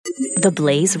The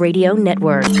Blaze Radio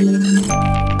Network.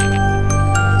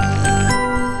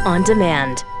 On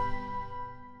demand.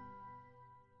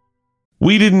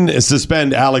 We didn't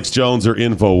suspend Alex Jones or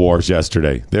InfoWars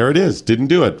yesterday. There it is. Didn't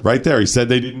do it. Right there. He said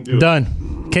they didn't do it.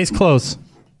 Done. Case closed.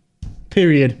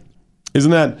 Period. Isn't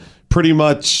that pretty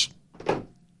much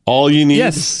all you need?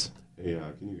 Yes. Yeah,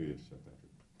 can you get shut that?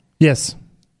 Yes.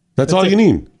 That's all you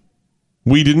need.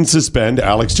 We didn't suspend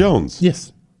Alex Jones.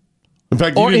 Yes. In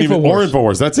fact, you didn't even... Or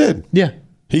InfoWars. That's it. Yeah.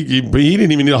 He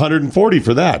didn't even need 140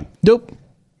 for that. Nope.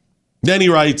 Then he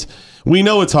writes, we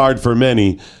know it's hard for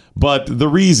many, but the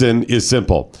reason is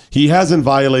simple. He hasn't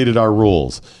violated our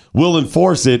rules. We'll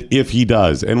enforce it if he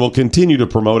does, and we'll continue to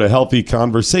promote a healthy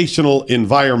conversational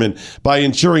environment by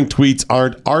ensuring tweets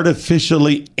aren't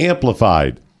artificially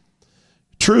amplified.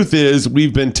 Truth is,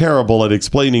 we've been terrible at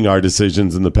explaining our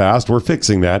decisions in the past. We're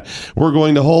fixing that. We're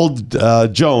going to hold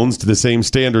Jones to the same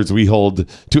standards we hold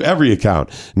to every account,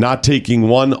 not taking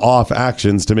one-off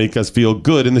actions to make us feel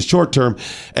good in the short term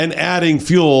and adding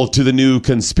fuel to the new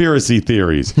conspiracy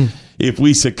theories. If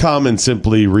we succumb and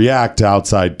simply react to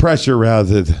outside pressure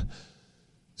rather than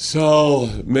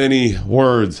so many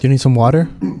words. Do you need some water?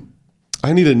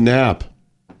 I need a nap.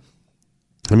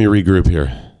 Let me regroup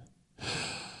here.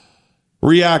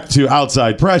 React to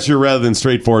outside pressure rather than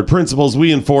straightforward principles.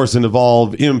 We enforce and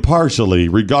evolve impartially,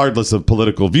 regardless of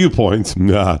political viewpoints.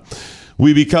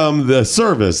 We become the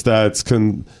service that's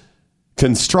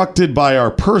constructed by our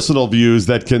personal views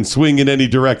that can swing in any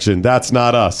direction. That's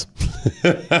not us.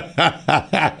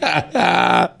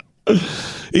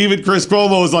 Even Chris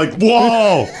Cuomo was like,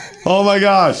 whoa, oh my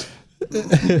gosh.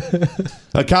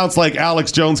 Accounts like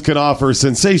Alex Jones can offer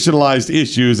sensationalized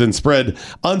issues and spread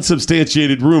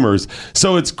unsubstantiated rumors.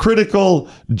 So it's critical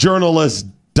journalists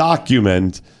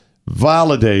document,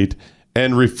 validate,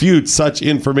 and refute such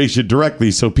information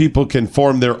directly so people can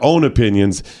form their own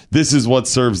opinions. This is what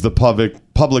serves the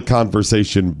public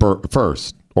conversation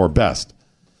first or best.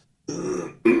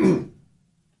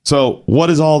 So what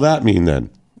does all that mean then?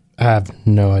 I have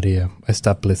no idea. I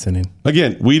stopped listening.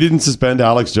 Again, we didn't suspend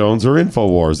Alex Jones or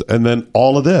InfoWars, and then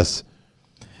all of this.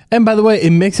 And by the way,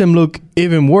 it makes him look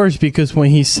even worse because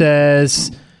when he says,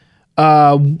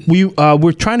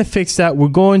 we're trying to fix that, we're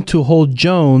going to hold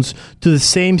Jones to the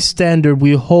same standard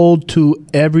we hold to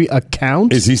every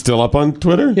account. Is he still up on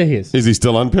Twitter? Yeah, he is. Is he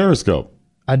still on Periscope?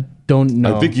 I don't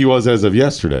know. I think he was as of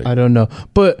yesterday. I don't know.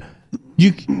 But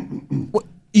you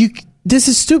this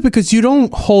is stupid because you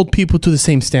don't hold people to the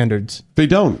same standards. They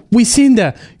don't. We've seen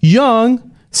that.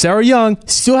 Sarah Young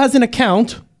still has an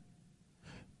account,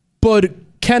 but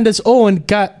Candace Owen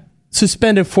got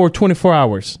suspended for 24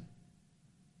 hours.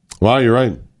 Wow, you're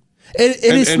right.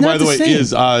 And by the way,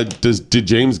 did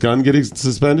James Gunn get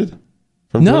suspended?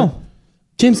 No. Twitter?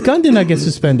 James Gunn did not get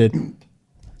suspended.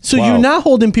 So You're not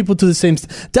holding people to the same...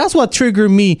 That's what triggered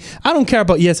me. I don't care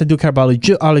about... Yes, I do care about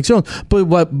Alex Jones, but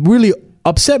what really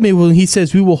upset me when he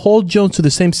says we will hold Jones to the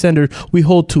same standard we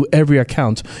hold to every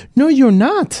account. No, you're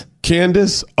not.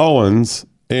 Candace Owens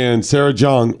and Sarah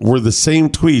Young were the same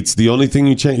tweets. The only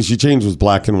thing she changed was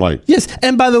black and white. Yes,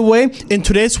 and by the way, in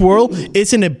today's world,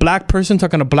 isn't a black person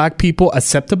talking to black people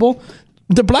acceptable?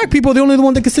 The black people are the only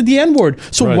one that can say the N-word.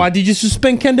 So Why did you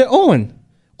suspend Candace Owen?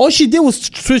 All she did was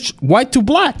switch white to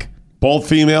black. Both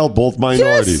female, both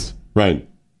minorities. Yes. Right.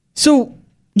 So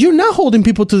you're not holding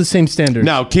people to the same standard.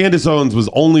 Now, Candace Owens was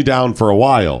only down for a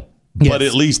while, but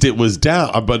at least it was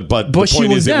down. But the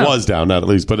point is, it was down, not at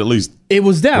least, but at least it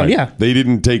was down. Right. Yeah, they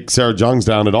didn't take Sarah Young's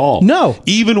down at all. No,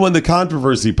 even when the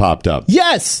controversy popped up.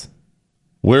 Yes.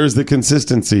 Where's the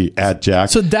consistency at, Jack?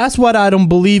 So that's what I don't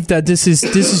believe, that this is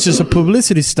just a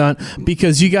publicity stunt,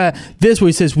 because you got this where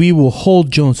he says we will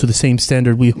hold Jones to the same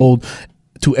standard we hold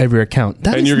to every account.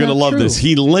 And you're going to love this.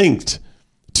 He linked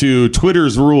to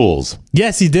Twitter's rules.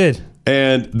 Yes, he did.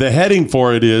 And the heading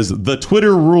for it is the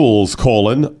Twitter rules,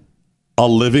 a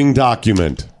living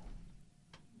document.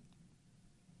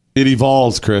 It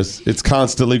evolves, Chris. It's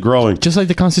constantly growing. Just like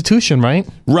the Constitution, right?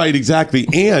 Right, exactly.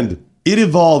 And it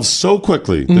evolves so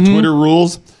quickly. The Twitter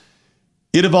rules,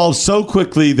 it evolves so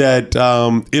quickly that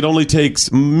it only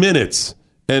takes minutes,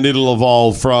 and it'll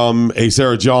evolve from a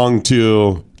Sarah Young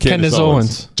to Candace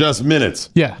Owens. Just minutes.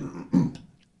 Yeah.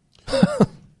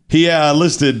 He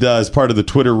listed as part of the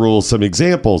Twitter rules some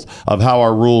examples of how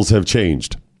our rules have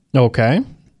changed. Okay.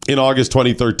 In August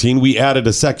 2013, we added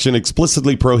a section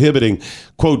explicitly prohibiting,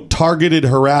 quote, targeted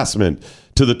harassment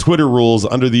to the Twitter rules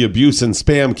under the abuse and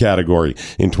spam category.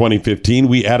 In 2015,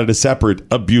 we added a separate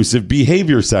abusive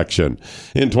behavior section.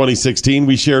 In 2016,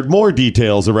 we shared more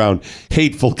details around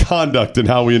hateful conduct and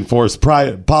how we enforce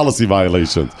policy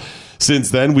violations.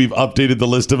 Since then, we've updated the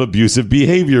list of abusive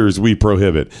behaviors we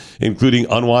prohibit, including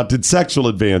unwanted sexual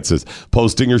advances,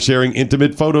 posting or sharing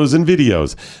intimate photos and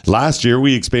videos. Last year,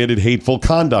 we expanded hateful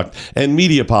conduct and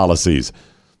media policies.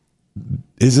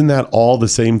 Isn't that all the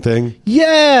same thing?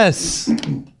 Yes.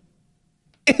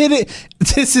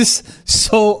 This is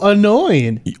so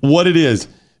annoying. What it is,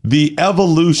 the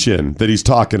evolution that he's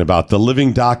talking about, the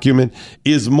living document,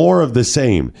 is more of the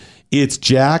same. It's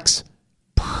Jack's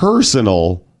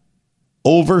personal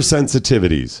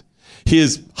oversensitivities,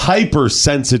 his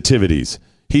hypersensitivities.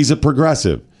 He's a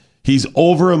progressive. He's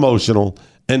over-emotional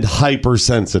and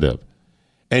hypersensitive.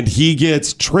 And he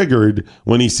gets triggered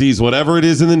when he sees whatever it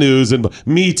is in the news. And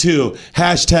me too.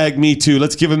 Hashtag me too.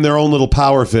 Let's give him their own little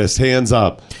power fist. Hands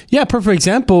up. Yeah, perfect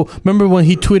example. Remember when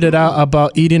he tweeted out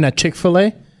about eating at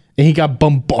Chick-fil-A? And he got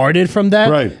bombarded from that?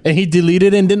 Right. And he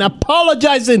deleted it and then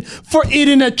apologizing for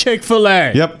eating at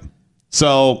Chick-fil-A. Yep.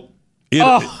 So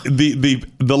the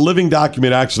living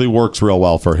document actually works real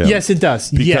well for him. Yes, it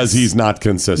does. Because he's not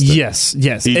consistent. Yes.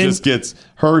 He just gets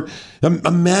hurt.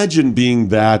 Imagine being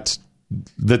that's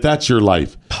your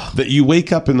life, that you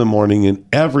wake up in the morning and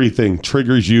everything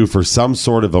triggers you for some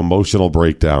sort of emotional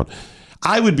breakdown.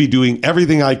 I would be doing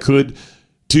everything I could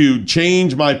to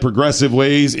change my progressive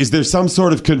ways. Is there some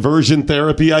sort of conversion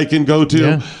therapy I can go to?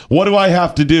 Yeah. What do I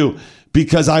have to do?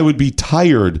 Because I would be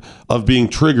tired of being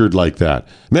triggered like that.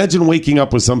 Imagine waking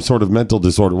up with some sort of mental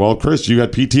disorder. Well, Chris, you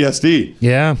got PTSD.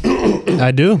 Yeah,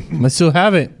 I do. I still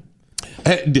have it.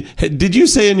 Did you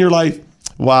say in your life,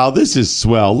 wow, this is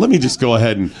swell, let me just go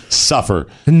ahead and suffer?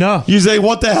 No. You say,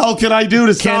 what the hell can I do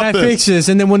to stop this? Can I fix this?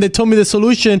 And then when they told me the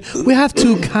solution, we have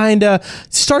to kind of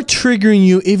start triggering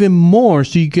you even more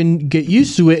so you can get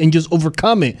used to it and just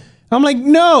overcome it. I'm like,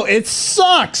 no, it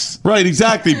sucks. Right,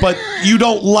 exactly. But you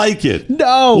don't like it.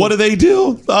 No. What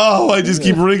do? Oh, I just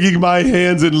keep wringing my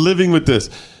hands and living with this.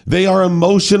 They are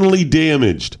emotionally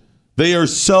damaged. They are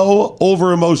so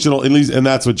over emotional, and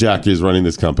that's what Jack is running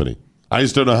this company. I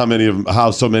just don't know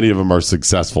how so many of them are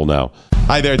successful now.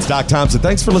 Hi there, it's Doc Thompson.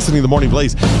 Thanks for listening to The Morning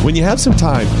Blaze. When you have some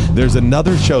time, there's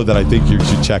another show that I think you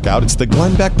should check out. It's the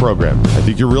Glenn Beck program. I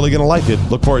think you're really going to like it.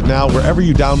 Look for it now wherever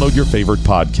you download your favorite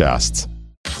podcasts.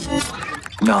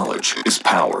 Knowledge is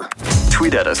power.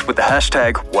 Tweet at us with the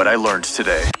hashtag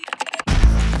 #WhatILearnedToday.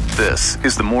 This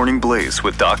is The Morning Blaze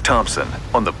with Doc Thompson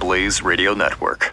on the Blaze Radio Network.